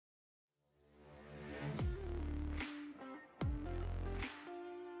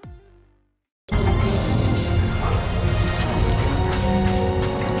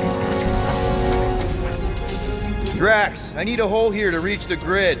Drax, I need a hole here to reach the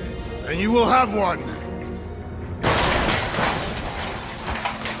grid. And you will have one.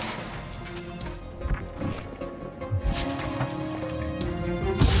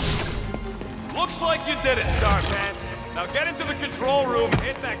 Looks like you did it, Starpants. Now get into the control room and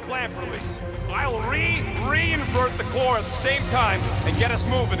hit that clamp release. I'll re-invert the core at the same time and get us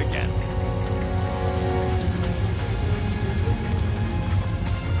moving again.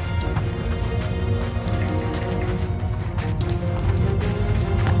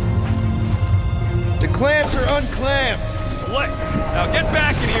 The clamps are unclamped. Slick. Now get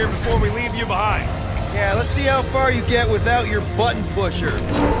back in here before we leave you behind. Yeah, let's see how far you get without your button pusher.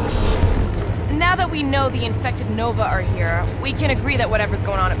 Now that we know the infected Nova are here, we can agree that whatever's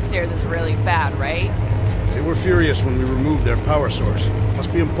going on upstairs is really bad, right? They were furious when we removed their power source.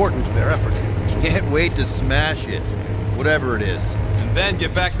 Must be important to their effort. Can't wait to smash it. Whatever it is. And then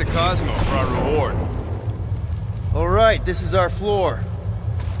get back to Cosmo for our reward. Alright, this is our floor.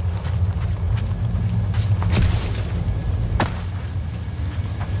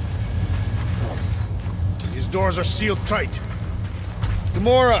 These doors are sealed tight.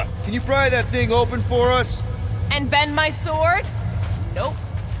 Gamora, can you pry that thing open for us? And bend my sword? Nope.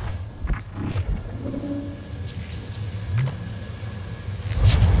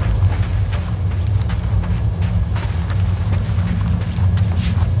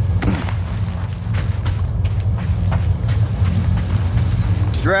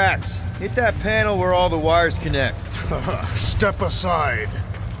 Drax, hit that panel where all the wires connect. Step aside.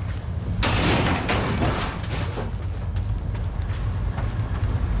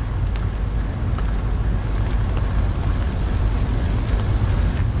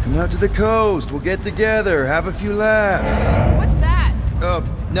 Come out to the coast, we'll get together, have a few laughs. What's that?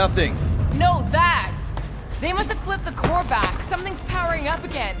 Nothing. No, that! They must have flipped the core back. Something's powering up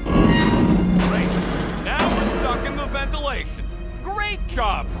again. Great. Now we're stuck in the ventilation. Great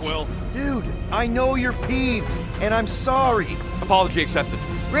job, Quill. Dude, I know you're peeved, and I'm sorry. Apology accepted.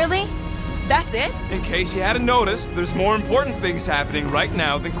 Really? That's it? In case you hadn't noticed, there's more important things happening right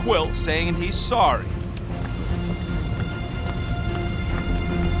now than Quill saying he's sorry.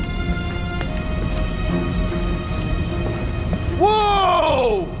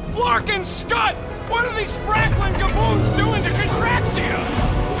 Whoa! Flark and Scud! What are these Franklin gaboons doing to Contraxia?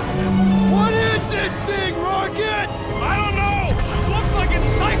 What is this thing, Rocket? I don't know! Looks like it's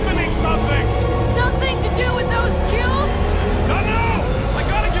siphoning something! Something to do with those cubes? Don't know! I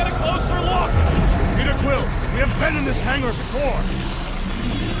gotta get a closer look! Peter Quill, we have been in this hangar before.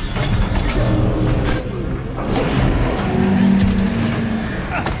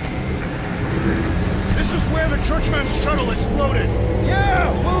 This is where the Churchman's shuttle exploded. Yeah,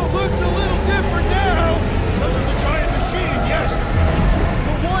 well, it looks a little different now. Because of the giant machine, yes.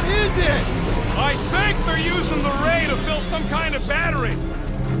 So what is it? I think they're using the ray to fill some kind of battery.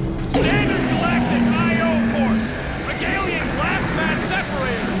 Standard galactic I.O. ports, Regalian glass mat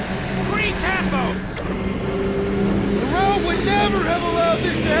separators, Kree cathodes. The Realm would never have allowed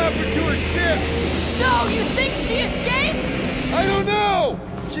this to happen to a ship. So, you think she escaped? I don't know.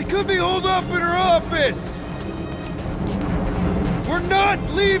 She could be holed up in her office. We're not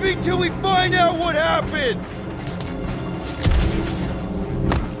leaving till we find out what happened.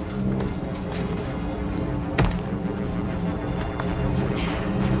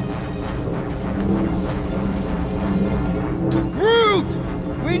 Groot!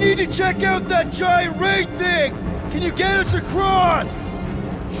 We need to check out that giant ray thing! Can you get us across?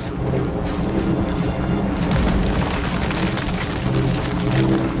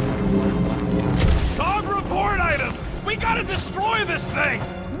 Dog report item! We gotta destroy this thing!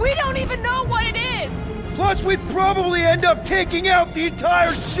 We don't even know what it is! Plus, we'd probably end up taking out the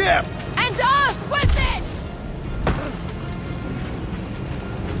entire ship! And us with it!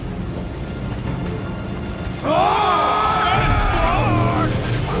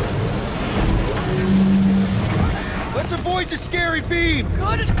 Let's avoid the scary beam!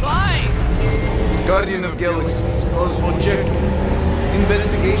 Good advice! Guardian of Galaxies, Cosmo checking.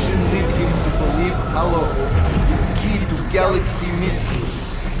 Investigation lead him to believe Hala is key to galaxy mystery.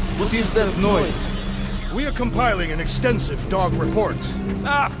 What is that noise? We are compiling an extensive dog report.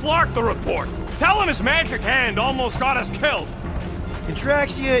 Ah, Flark the report! Tell him his magic hand almost got us killed!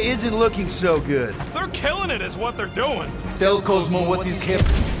 Contraxia isn't looking so good. They're killing it is what they're doing. Tell Cosmo what is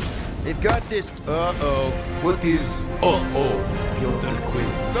happening. They've got this... Uh-oh. What is Piotr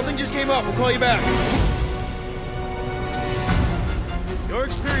Quill? Something just came up. We'll call you back. Your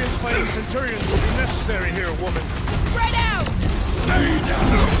experience fighting Centurions will be necessary here, woman. Spread out! Stay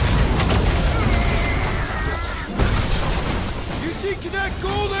down! You see Connect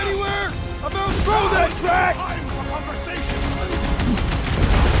Gold anywhere? About throw that Drax! conversation!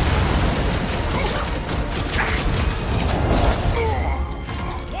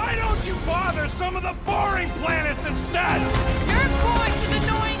 Why don't you bother some of the boring planets instead? Your voice is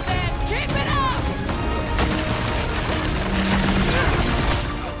annoying then! Keep it up!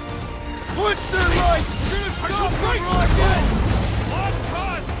 Punch their light! You're gonna stop them rocket! Lost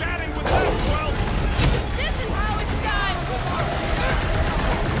cause chatting with them, well. This is how it's done!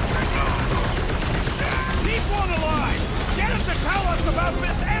 Keep one alive! Get him to tell us about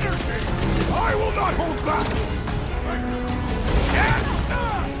this energy! I will not hold back!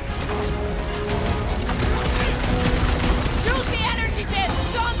 Shoot the energy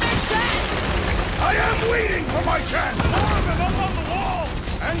discs on their chest! I am waiting for my chance! Arm him up on the walls!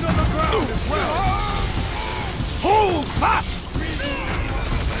 And on the ground as well! Hold fast!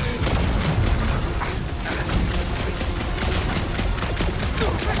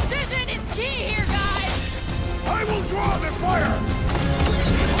 Precision is key here, guys! I will draw their fire!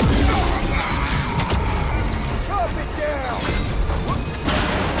 Chop it down!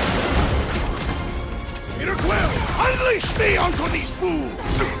 Peter Quill, unleash me onto these fools!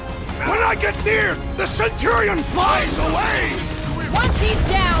 When I get near, the Centurion flies away! Once he's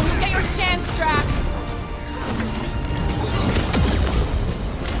down, you'll get your chance, Drax.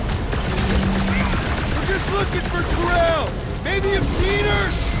 We're just looking for Corral! Maybe you've seen her!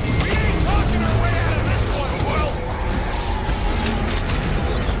 We ain't talking our way out of this one, Will!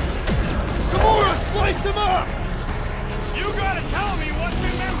 Gamora, slice him up! You gotta tell me what's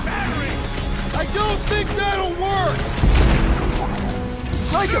in them batteries! I don't think that'll work!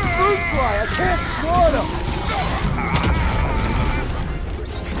 It's like a fruit fly, I can't swat him!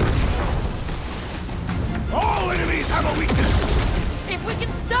 All enemies have a weakness! If we can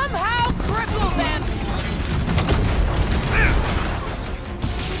somehow cripple them!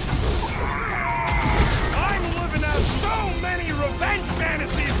 I'm living out so many revenge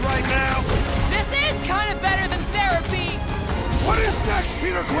fantasies right now! This is kind of better than therapy! What is next,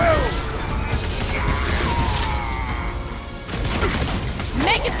 Peter Quill?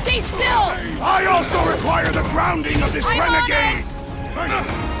 Make it stay still! I also require the grounding of this I'm on renegade!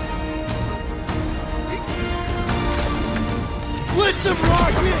 Blitz him,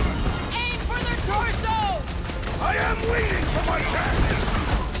 Rocket! Aim for their torsos! I am waiting for my chance!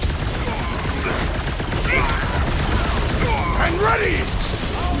 And ready!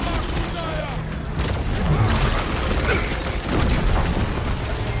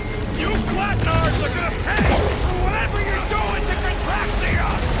 You flatnards are gonna pay for whatever you're doing to Contraxia!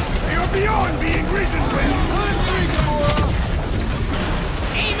 They are beyond being reasoned with!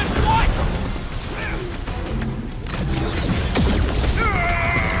 Aim at what?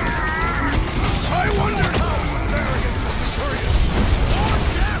 I wonder how we would fare against the Centurion! More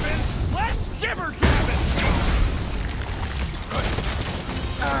jabbing, less jibber jabbing!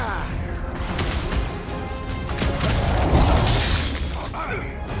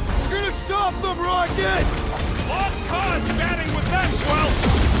 You're gonna stop them, Rocket! Lost cause chatting with them, well.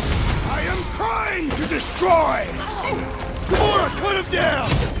 I am primed to destroy! Gamora, cut him down!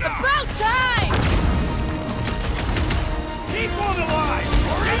 About time! Keep one alive,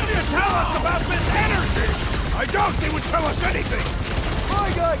 or he'll just tell us about this energy! I doubt they would tell us anything! My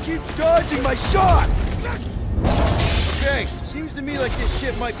guy keeps dodging my shots! Okay, seems to me like this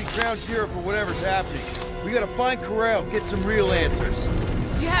ship might be ground zero for whatever's happening. We gotta find Corral, get some real answers.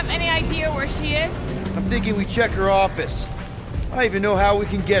 You have any idea where she is? I'm thinking we check her office. I even know how we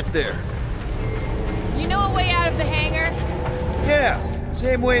can get there. You know a way out of the hangar? Yeah,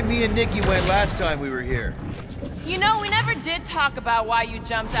 same way me and Nikki went last time we were here. You know, we never did talk about why you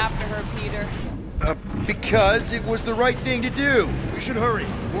jumped after her, Peter. Because it was the right thing to do. We should hurry.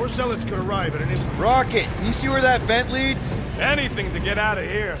 More zealots could arrive at an instant. Rocket, can you see where that vent leads? Anything to get out of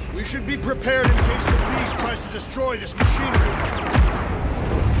here. We should be prepared in case the beast tries to destroy this machinery.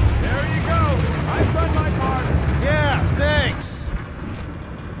 There you go. I've done my part. Yeah, thanks.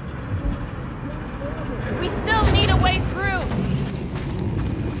 We still need a way through.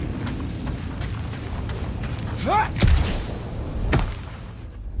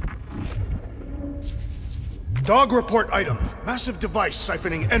 Dog report item. Massive device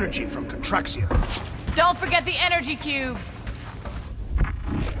siphoning energy from Contraxia. Don't forget the energy cubes.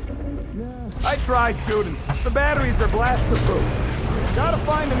 I tried shooting. The batteries are blast-proof. Gotta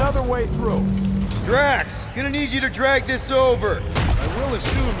find another way through. Drax, gonna need you to drag this over. I will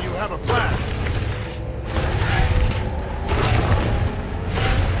assume you have a plan.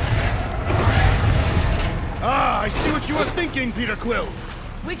 Ah, I see what you were thinking, Peter Quill.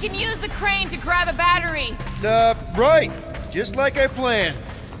 We can use the crane to grab a battery. Right. Just like I planned.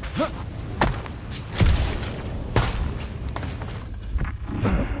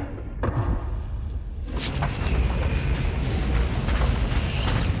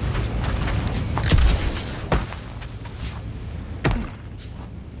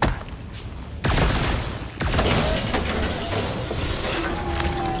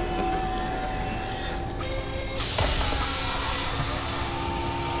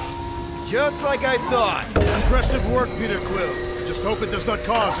 Just like I thought. Impressive work, Peter Quill. Just hope it does not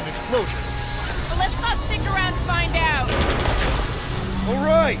cause an explosion. But let's not stick around to find out. All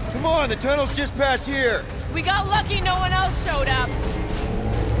right, come on, the tunnel's just past here. We got lucky no one else showed up.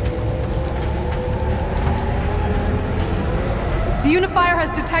 The Unifier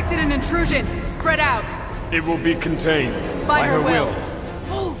has detected an intrusion. Spread out. It will be contained. By her will.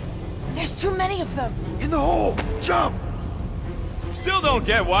 Move! There's too many of them. In the hole, jump! Still don't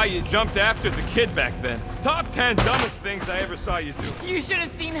get why you jumped after the kid back then. Top 10 dumbest things I ever saw you do. You should have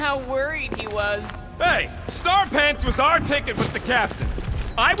seen how worried he was. Hey, Star Pants was our ticket with the captain.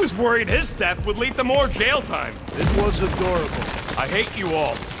 I was worried his death would lead to more jail time. It was adorable. I hate you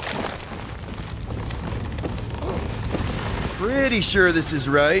all. Pretty sure this is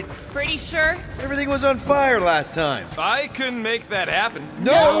right. Pretty sure? Everything was on fire last time. I couldn't make that happen.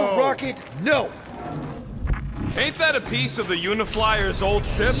 No, Rocket, no! Ain't that a piece of the Uniflyer's old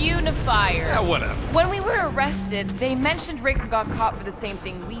ship? Unifier. Yeah, whatever. When we were arrested, they mentioned Raker got caught for the same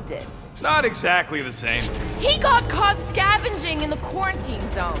thing we did. Not exactly the same. He got caught scavenging in the quarantine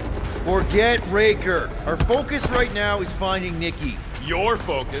zone. Forget Raker. Our focus right now is finding Nikki. Your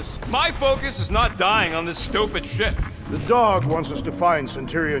focus. My focus is not dying on this stupid shit. The dog wants us to find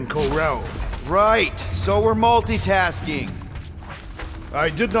Centurion Corell. Right, so we're multitasking. I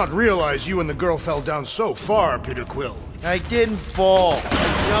did not realize you and the girl fell down so far, Peter Quill. I didn't fall. I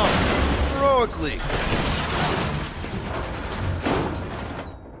jumped. Heroically.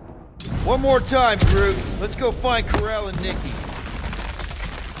 One more time, Groot. Let's go find Corell and Nikki.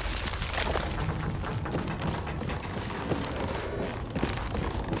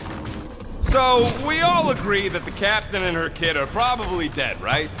 So, we all agree that the captain and her kid are probably dead,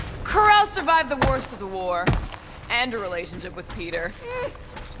 right? Corell survived the worst of the war. And a relationship with Peter.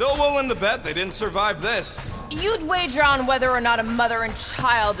 Still willing to bet they didn't survive this. You'd wager on whether or not a mother and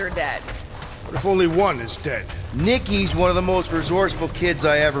child are dead. What if only one is dead? Nikki's one of the most resourceful kids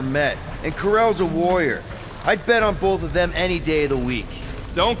I ever met, and Corell's a warrior. I'd bet on both of them any day of the week.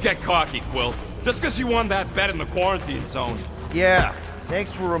 Don't get cocky, Quill. Just because you won that bet in the quarantine zone. Yeah,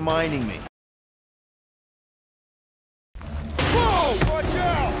 thanks for reminding me. Whoa, watch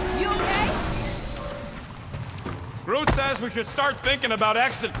out! You okay? Groot says we should start thinking about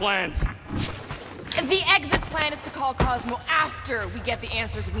exit plans. The exit plan is to call Cosmo after we get the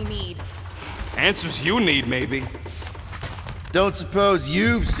answers we need. Answers you need, maybe. Don't suppose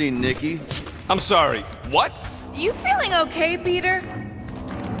you've seen Nikki? I'm sorry, what? You feeling okay, Peter?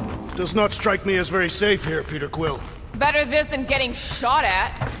 Does not strike me as very safe here, Peter Quill. Better this than getting shot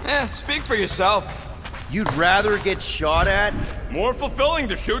at. Speak for yourself. You'd rather get shot at? More fulfilling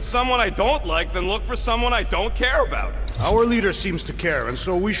to shoot someone I don't like than look for someone I don't care about. Our leader seems to care, and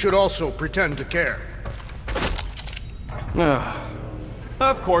so we should also pretend to care.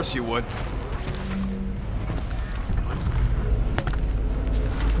 Of course you would.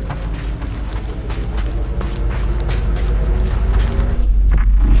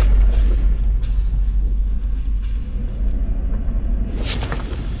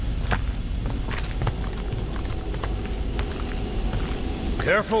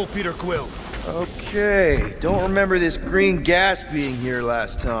 Careful, Peter Quill. Okay, don't remember this green gas being here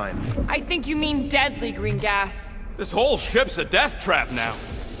last time. I think you mean deadly green gas. This whole ship's a death trap now.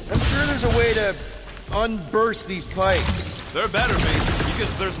 I'm sure there's a way to unburst these pipes. There better be,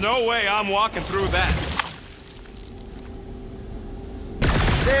 because there's no way I'm walking through that.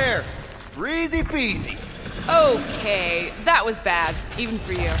 There, easy peasy. Okay, that was bad, even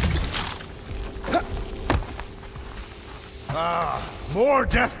for you. More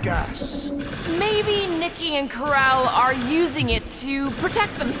death gas. Maybe Nikki and Corral are using it to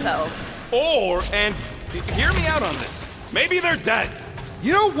protect themselves. Or, and hear me out on this, maybe they're dead.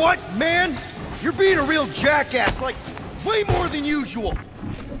 You know what, man? You're being a real jackass, like, way more than usual.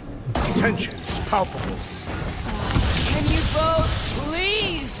 Tension is palpable. Can you both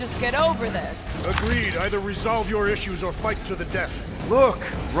please just get over this? Agreed. Either resolve your issues or fight to the death. Look,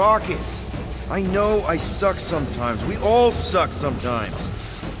 Rocket. I know I suck sometimes. We all suck sometimes.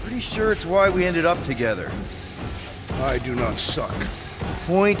 Pretty sure it's why we ended up together. I do not suck.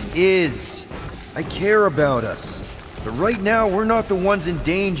 Point is, I care about us. But right now, we're not the ones in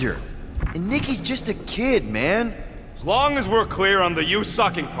danger. And Nikki's just a kid, man. As long as we're clear on the you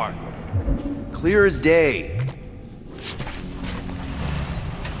sucking part. Clear as day.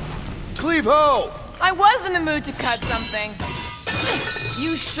 Cleave-ho! I was in the mood to cut something.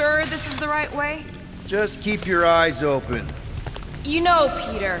 You sure this is the right way? Just keep your eyes open. You know,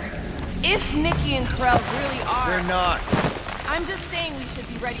 Peter, if Nikki and Corell really are... They're not. I'm just saying we should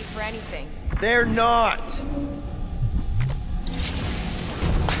be ready for anything. They're not.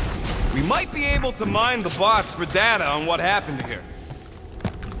 We might be able to mine the bots for data on what happened here.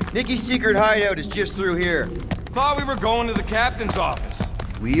 Nikki's secret hideout is just through here. Thought we were going to the captain's office.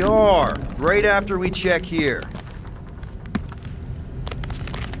 We are, right after we check here.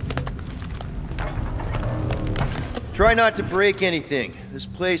 Try not to break anything. This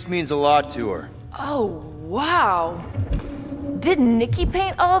place means a lot to her. Oh, wow. Did Nikki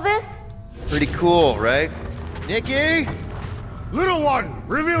paint all this? Pretty cool, right? Nikki? Little one,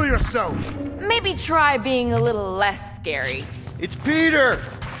 reveal yourself. Maybe try being a little less scary. It's Peter!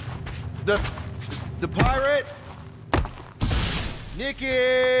 The pirate?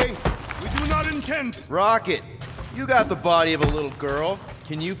 Nikki! We do not intend. Rocket, you got the body of a little girl.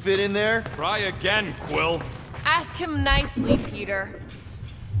 Can you fit in there? Try again, Quill. Ask him nicely, Peter.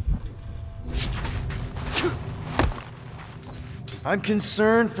 I'm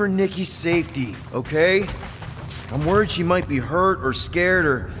concerned for Nikki's safety, okay? I'm worried she might be hurt or scared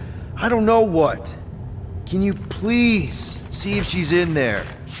or I don't know what. Can you please see if she's in there?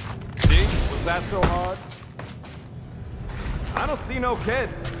 See? Was that so hard? I don't see no kid.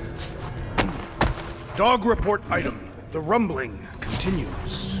 Dog report item. The rumbling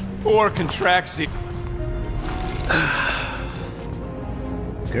continues. Poor Contraxi.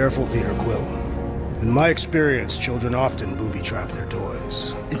 Careful, Peter Quill. In my experience, children often booby-trap their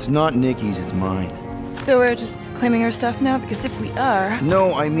toys. It's not Nikki's, it's mine. So we're just claiming her stuff now? Because if we are...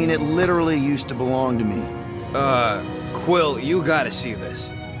 No, I mean it literally used to belong to me. Quill, you gotta see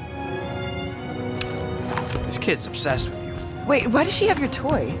this. This kid's obsessed with you. Wait, why does she have your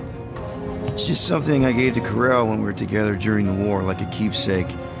toy? It's just something I gave to Corel when we were together during the war, like a keepsake.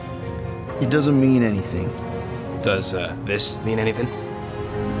 It doesn't mean anything. Does, this mean anything?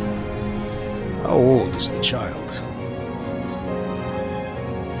 How old is the child?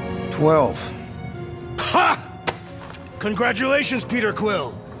 12. Ha! Congratulations, Peter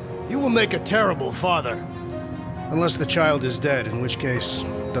Quill. You will make a terrible father. Unless the child is dead, in which case,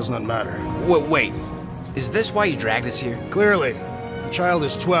 it does not matter. Wait. Is this why you dragged us here? Clearly, the child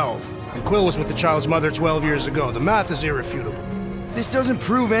is 12, and Quill was with the child's mother 12 years ago. The math is irrefutable. This doesn't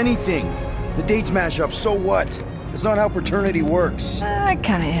prove anything. The dates mash up, so what? It's not how paternity works. It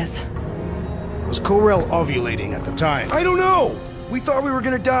kinda is. Was Corel ovulating at the time? I don't know! We thought we were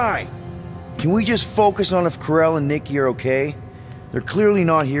gonna die. Can we just focus on if Corel and Nikki are okay? They're clearly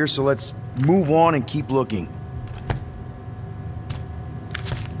not here, so let's move on and keep looking.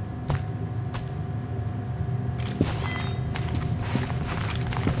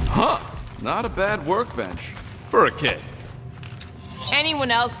 Huh. Not a bad workbench. For a kid.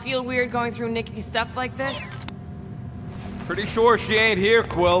 Anyone else feel weird going through Nikki's stuff like this? Pretty sure she ain't here,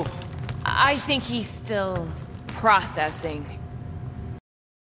 Quill. I think he's still processing.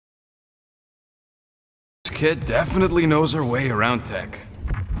 This kid definitely knows her way around tech.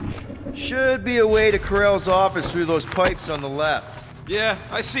 Should be a way to Corel's office through those pipes on the left. Yeah,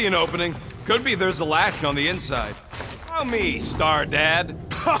 I see an opening. Could be there's a latch on the inside. How me, Star Dad?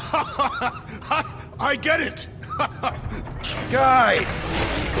 I get it! Guys!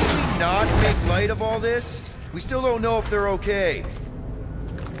 Can we not make light of all this? We still don't know if they're okay.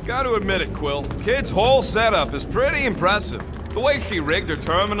 Gotta admit it, Quill. Kid's whole setup is pretty impressive. The way she rigged her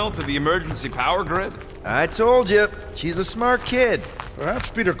terminal to the emergency power grid. I told you, she's a smart kid.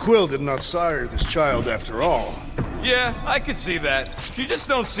 Perhaps Peter Quill did not sire this child after all. Yeah, I could see that. She just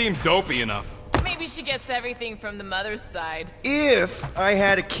don't seem dopey enough. Maybe she gets everything from the mother's side. If I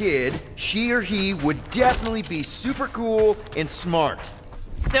had a kid, she or he would definitely be super cool and smart.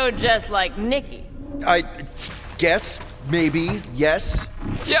 So just like Nikki. I guess, maybe, yes.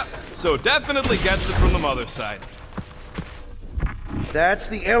 Yep, so definitely gets it from the mother's side. That's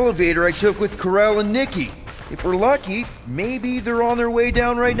the elevator I took with Corel and Nikki. If we're lucky, maybe they're on their way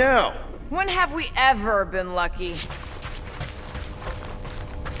down right now. When have we ever been lucky?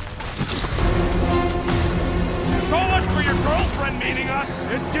 So much for your girlfriend meeting us.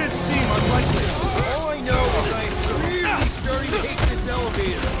 It did seem unlikely. All I know is I'm really starting to hate this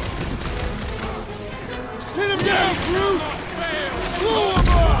elevator. Hit him down, crew! Blow him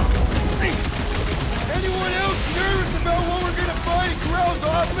up! Anyone else nervous about what we're gonna find in Corel's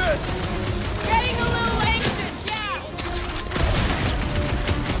office? Getting a little anxious, yeah!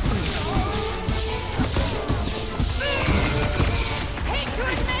 Hate to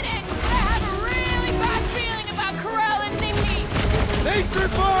admit it, but I have a really bad feeling about Corel and Nikki. They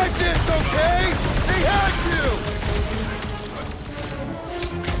survived this, okay? They had to!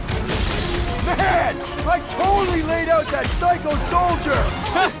 Man! I totally laid out that psycho soldier!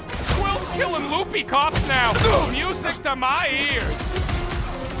 Quill's killing loopy cops now. Music to my ears.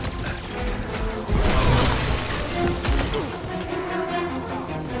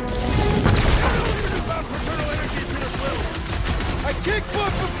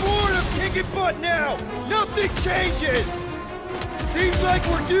 Nothing changes! Seems like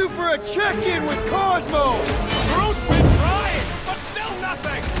we're due for a check-in with Cosmo! Groot's been trying, but still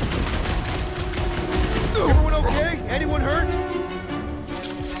nothing! Everyone okay? Anyone hurt?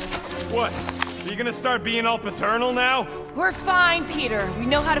 What? Are you gonna start being all paternal now? We're fine, Peter. We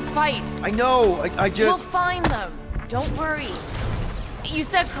know how to fight. I know, I just... We'll find them. Don't worry. You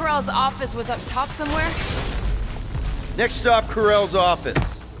said Carell's office was up top somewhere? Next stop, Carell's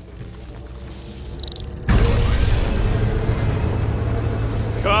office.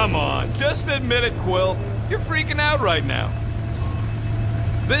 Come on, just admit it, Quill. You're freaking out right now.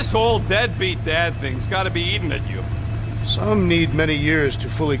 This whole deadbeat dad thing's gotta be eating at you. Some need many years to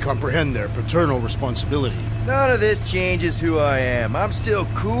fully comprehend their paternal responsibility. None of this changes who I am. I'm still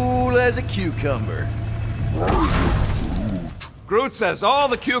cool as a cucumber. Groot says all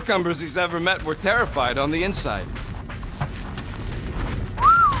the cucumbers he's ever met were terrified on the inside.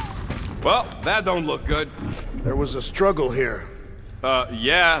 Well, that don't look good. There was a struggle here.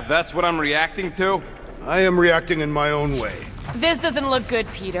 Yeah, that's what I'm reacting to? I am reacting in my own way. This doesn't look good,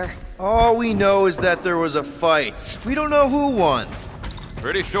 Peter. All we know is that there was a fight. We don't know who won.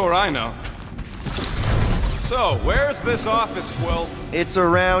 Pretty sure I know. So, where's this office, Quill? It's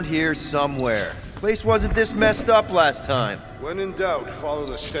around here somewhere. Place wasn't this messed up last time. When in doubt, follow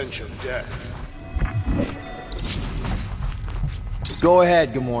the stench of death. Go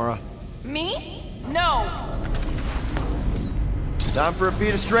ahead, Gamora. Me? No. Time for a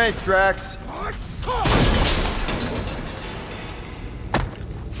feat of strength, Drax.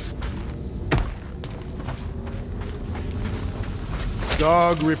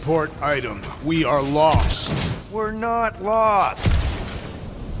 Dog report item. We are lost. We're not lost.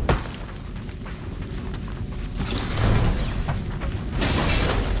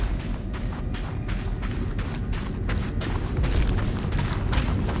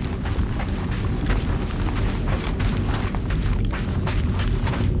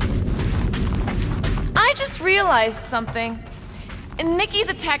 I just realized something. Nikki's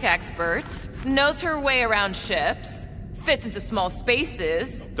a tech expert, knows her way around ships, fits into small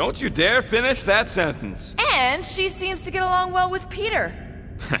spaces, Don't you dare finish that sentence. and she seems to get along well with Peter.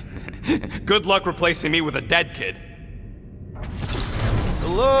 Good luck replacing me with a dead kid.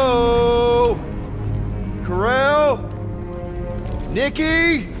 Hello? Carell?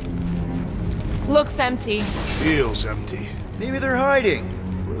 Nikki? Looks empty. Feels empty. Maybe they're hiding.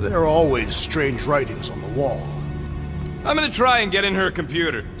 There are always strange writings on the wall. I'm gonna try and get in her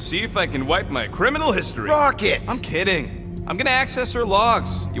computer, see if I can wipe my criminal history. Rocket! I'm kidding. I'm gonna access her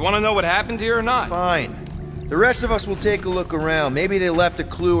logs. You wanna know what happened here or not? Fine. The rest of us will take a look around. Maybe they left a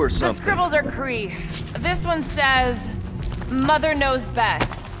clue or The something. scribbles are Kree. This one says, Mother knows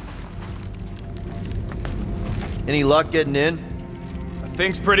best. Any luck getting in? The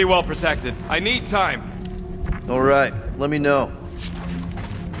thing's pretty well protected. I need time. All right, let me know.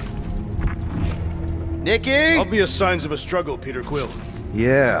 Nikki? Obvious signs of a struggle, Peter Quill.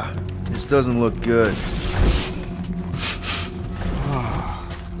 Yeah, this doesn't look good.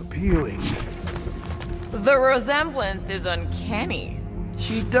 Appealing. The resemblance is uncanny.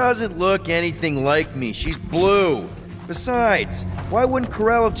 She doesn't look anything like me. She's blue. Besides, why wouldn't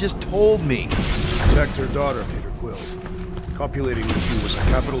Carell have just told me? Protect her daughter, Peter Quill. Copulating with you was a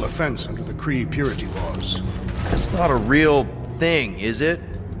capital offense under the Kree purity laws. That's not a real thing, is it?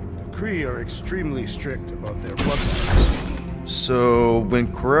 The Kree are extremely strict about their bloodlines. So,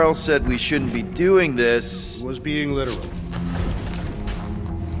 when Carell said we shouldn't be doing this... Was being literal.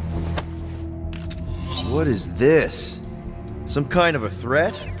 What is this? Some kind of a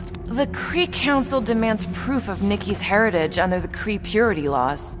threat? The Kree Council demands proof of Nikki's heritage under the Kree purity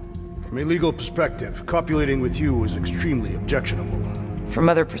laws. From a legal perspective, copulating with you was extremely objectionable. From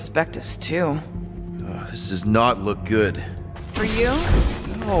other perspectives, too. This does not look good. For you?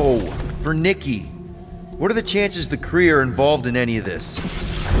 No, for Nikki. What are the chances the Kree are involved in any of this?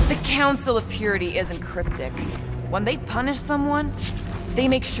 The Council of Purity isn't cryptic. When they punish someone, they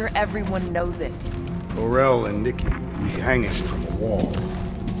make sure everyone knows it. Orel and Nikki would be hanging from a wall.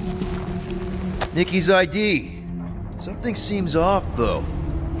 Nikki's ID. Something seems off, though.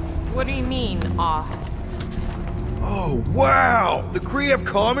 What do you mean, off? Oh, wow! The Kree have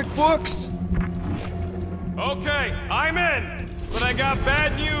comic books? Okay, I'm in. But I got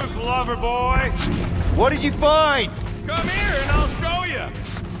bad news, lover boy. What did you find? Come here and I'll show you.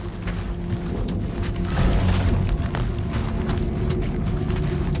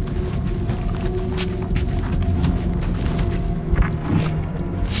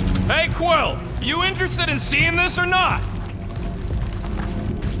 Hey, Quill, you interested in seeing this or not?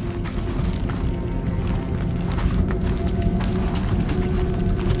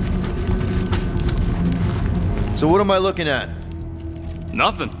 So what am I looking at?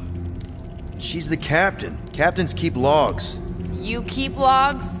 Nothing. She's the captain. Captains keep logs. You keep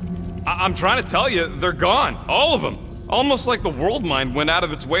logs? I'm trying to tell you, they're gone. All of them. Almost like the world mind went out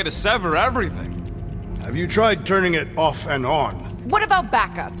of its way to sever everything. Have you tried turning it off and on? What about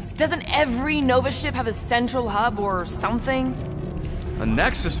backups? Doesn't every Nova ship have a central hub or something? A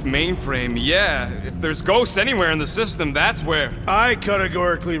Nexus mainframe, yeah. If there's ghosts anywhere in the system, that's where. I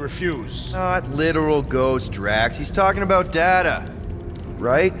categorically refuse. Not literal ghost, Drax. He's talking about data.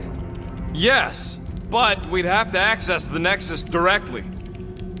 Right? Yes, but we'd have to access the Nexus directly.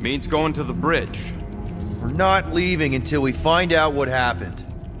 Means going to the bridge. We're not leaving until we find out what happened.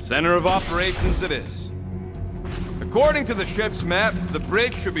 Center of operations it is. According to the ship's map, the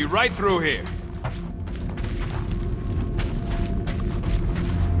bridge should be right through here.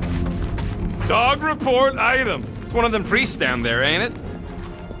 Dog report item. It's one of them priests down there, ain't it?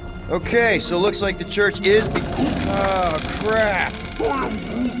 Okay, so looks like the church is oh, crap.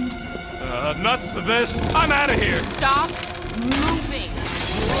 Nuts to this. I'm out of here. Stop moving.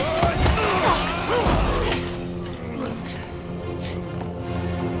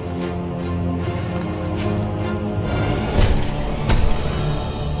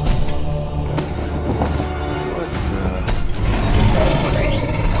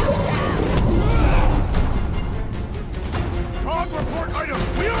 Dog report item.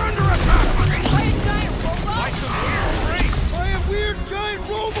 We are under attack. By a giant robot? Like some weird priests. By a weird giant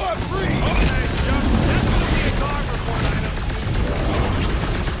robot freak! Okay, Chuck. This will be a dog report item.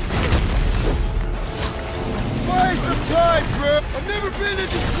 Buy some time, bro! I've never been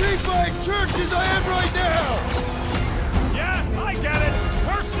as intrigued by a church as I am right now! Yeah, I get it.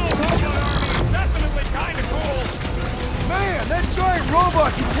 Personal robot army is definitely kind of cool. Man, that giant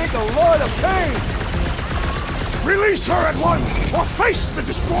robot can take a lot of pain! Release her at once, or face the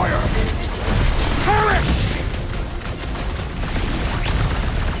destroyer. Perish!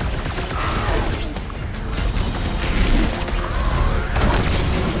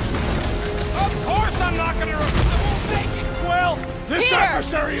 Of course I'm not gonna thank you, Quill. This Peter,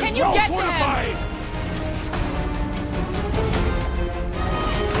 adversary is can you well get to him? fortified.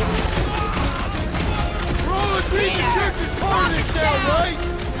 We're all agreed the church is part of this now, right?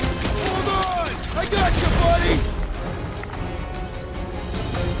 Hold on! I got you, buddy!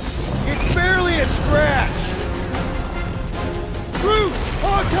 It's barely a scratch! Groot!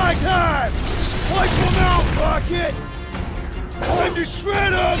 Hawkeye time! Wipe them out, Rocket! Time to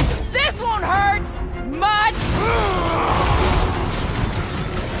shred them! This won't hurt much.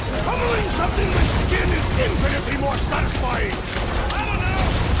 Pummeling something with skin is infinitely more satisfying. I don't know.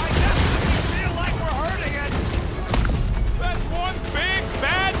 I definitely feel like we're hurting it. That's one big,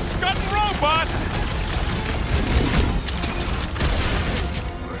 bad, scudding robot.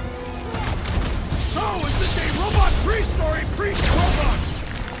 So, is this a robot priest or a priest robot?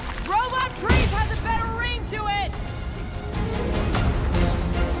 Robot Priest has a better ring to it.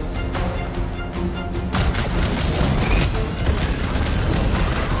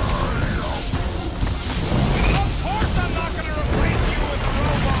 Of course I'm not gonna replace you with a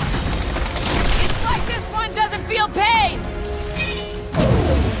robot. It's like this one doesn't feel pain.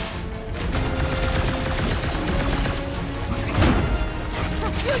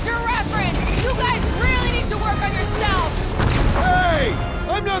 For future reference, you guys really need to work on yourself. Hey!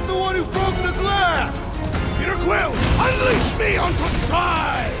 I'm not the one who broke the glass! Peter Quill, unleash me onto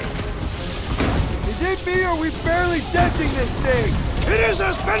die! Is it me or are we barely denting this thing? It is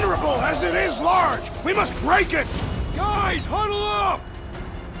as venerable as it is large. We must break it. Guys, huddle up!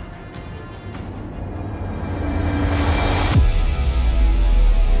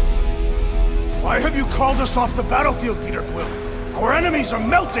 Why have you called us off the battlefield, Peter Quill? Our enemies are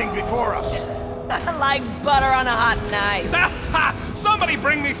melting before us. Like butter on a hot knife. Somebody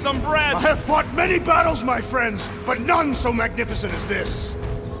bring me some bread. I have fought many battles, my friends, but none so magnificent as this.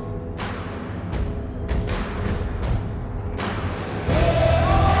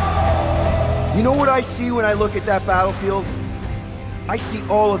 You know what I see when I look at that battlefield? I see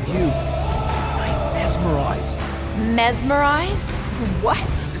all of you. I'm mesmerized. Mesmerized?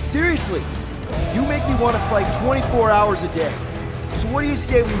 What? Seriously, you make me want to fight 24 hours a day. So what do you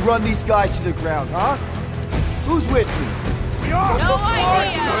say we run these guys to the ground, huh? Who's with me? We are No the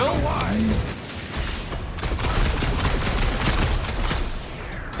idea. Why?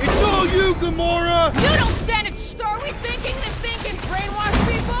 It's all you, Gamora! You don't stand a So are we thinking this thing can brainwash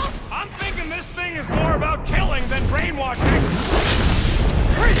people? I'm thinking this thing is more about killing than brainwashing.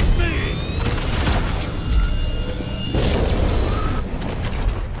 Face me!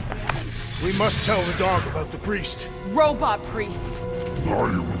 We must tell the dog about the priest. Robot priest. I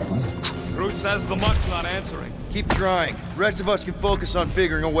am Groot. Groot says the mutt's not answering. Keep trying. Rest of us can focus on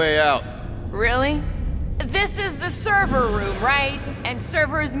figuring a way out. Really? This is the server room, right? And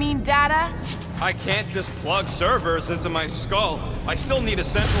servers mean data? I can't just plug servers into my skull. I still need a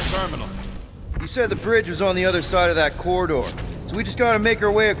central terminal. You said the bridge was on the other side of that corridor, so we just gotta make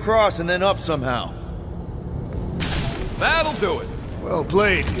our way across and then up somehow. That'll do it. Well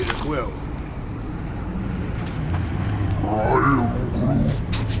played, Peter Quill.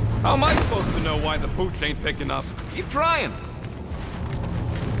 How am I supposed to know why the pooch ain't picking up? Keep trying.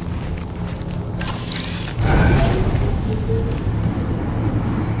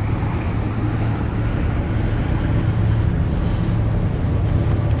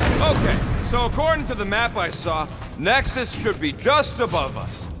 Okay, so according to the map I saw, Nexus should be just above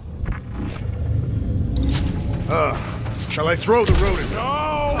us. Shall I throw the rodent?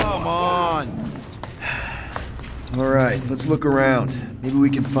 No! Come on! Alright, let's look around. Maybe we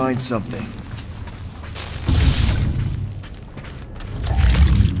can find something.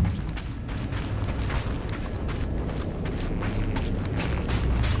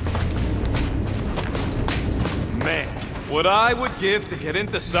 Man, what I would give to get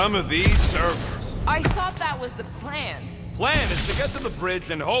into some of these servers. I thought that was the plan. Plan is to get to the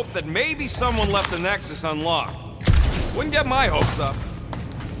bridge and hope that maybe someone left the Nexus unlocked. Wouldn't get my hopes up.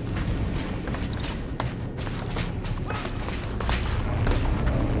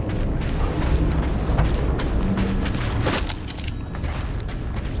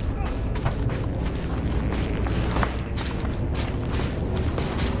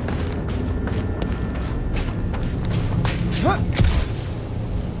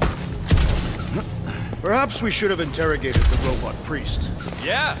 Perhaps we should have interrogated the robot priest.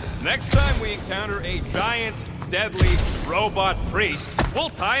 Yeah, next time we encounter a giant, deadly robot priest, we'll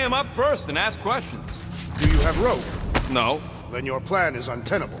tie him up first and ask questions. Do you have rope? No. Then your plan is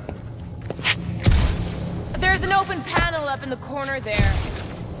untenable. There's an open panel up in the corner there.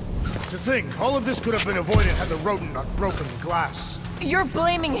 To think, all of this could have been avoided had the rodent not broken the glass. You're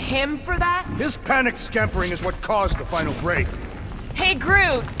blaming him for that? His panicked scampering is what caused the final break. Hey,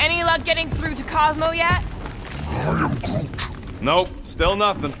 Groot, any luck getting through to Cosmo yet? Nope, still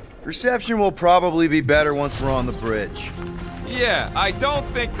nothing. Reception will probably be better once we're on the bridge. Yeah, I don't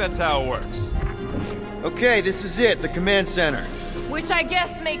think that's how it works. Okay, this is it, the command center. Which I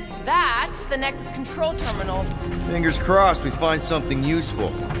guess makes that the Nexus control terminal. Fingers crossed we find something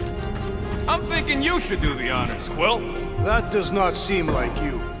useful. I'm thinking you should do the honors, Quill. That does not seem like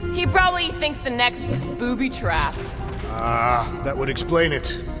you. He probably thinks the Nexus is booby-trapped. That would explain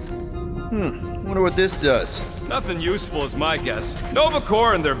it. Wonder what this does. Nothing useful is my guess. Nova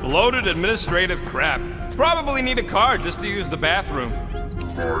Corps and their bloated administrative crap. Probably need a card just to use the bathroom.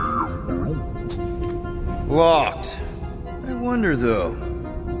 Locked. I wonder though.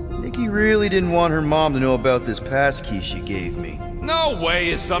 Nikki really didn't want her mom to know about this passkey she gave me. No way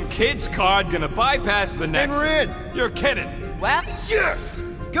is some kid's card gonna bypass the Nexus. we're in. You're kidding. Well, Yes!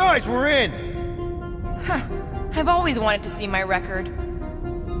 Guys, we're in! I've always wanted to see my record.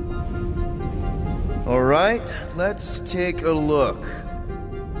 Alright, let's take a look.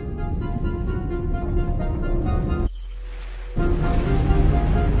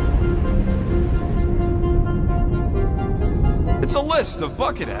 It's a list of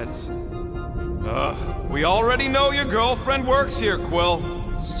bucketheads. We already know your girlfriend works here,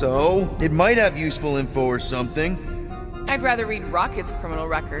 Quill. So, it might have useful info or something. I'd rather read Rocket's criminal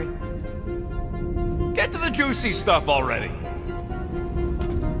record. Get to the juicy stuff already.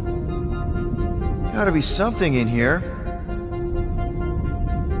 Gotta be something in here.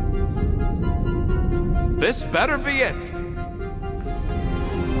 This better be it.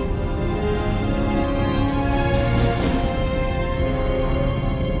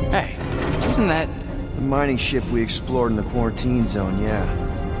 Hey, isn't that... The mining ship we explored in the quarantine zone, yeah.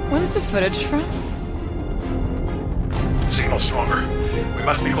 What is the footage from? Signal stronger. We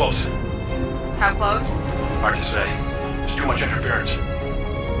must be close. How close? Hard to say. There's too much interference.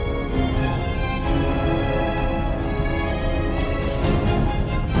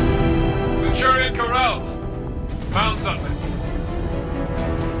 Centurion Corral. Found something.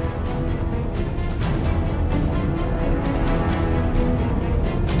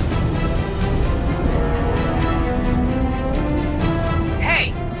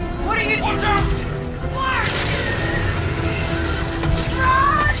 Hey! What are you— Watch out!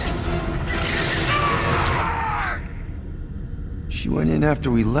 She went in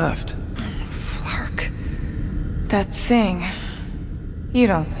after we left. Flark. That thing. You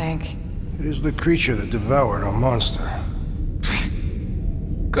don't think. It is the creature that devoured our monster.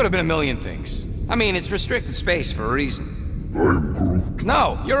 Could have been a million things. I mean, it's restricted space for a reason. I'm Groot.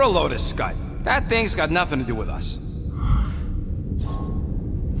 No, you're a Lotus Scud. That thing's got nothing to do with us.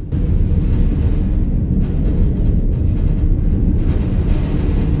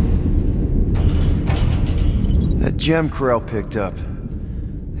 That gem Corell picked up.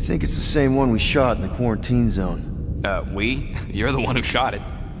 I think it's the same one we shot in the quarantine zone. We? You're the one who shot it.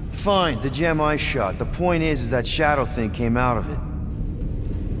 Fine, the gem I shot. The point is that shadow thing came out of it.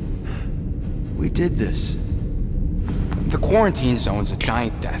 We did this. The quarantine zone's a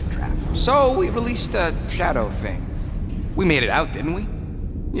giant death trap. So we released a shadow thing. We made it out, didn't we?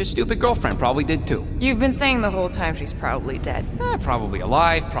 Your stupid girlfriend probably did too. You've been saying the whole time she's probably dead. Probably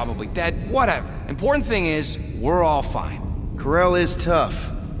alive, probably dead, whatever. Important thing is, we're all fine. Corell is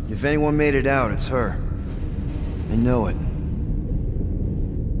tough. If anyone made it out, it's her. I know it.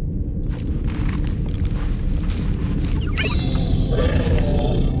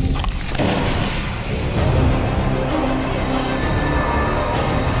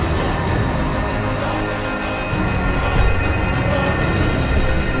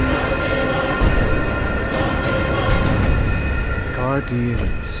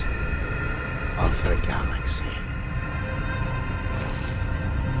 Guardians of the Galaxy.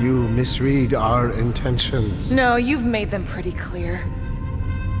 You misread our intentions. No, you've made them pretty clear.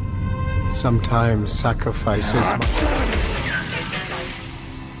 Sometimes sacrifices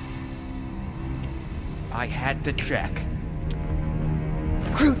I had to check.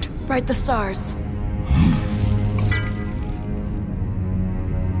 Groot, write the stars.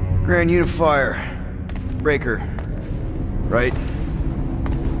 Grand Unifier. Breaker. Right?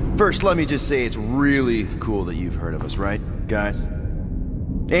 First, let me just say it's really cool that you've heard of us, right, guys?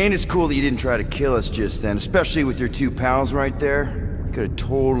 And it's cool that you didn't try to kill us just then, especially with your two pals right there. You could have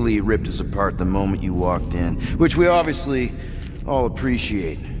totally ripped us apart the moment you walked in, which we obviously all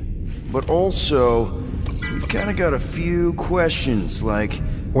appreciate. But also, we've kind of got a few questions, like...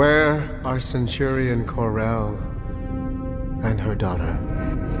 Where are Centurion Corell and her daughter?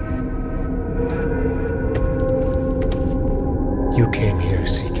 You came here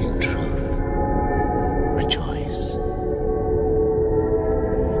seeking truth. Rejoice.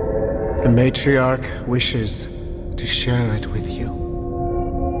 The matriarch wishes to share it with you.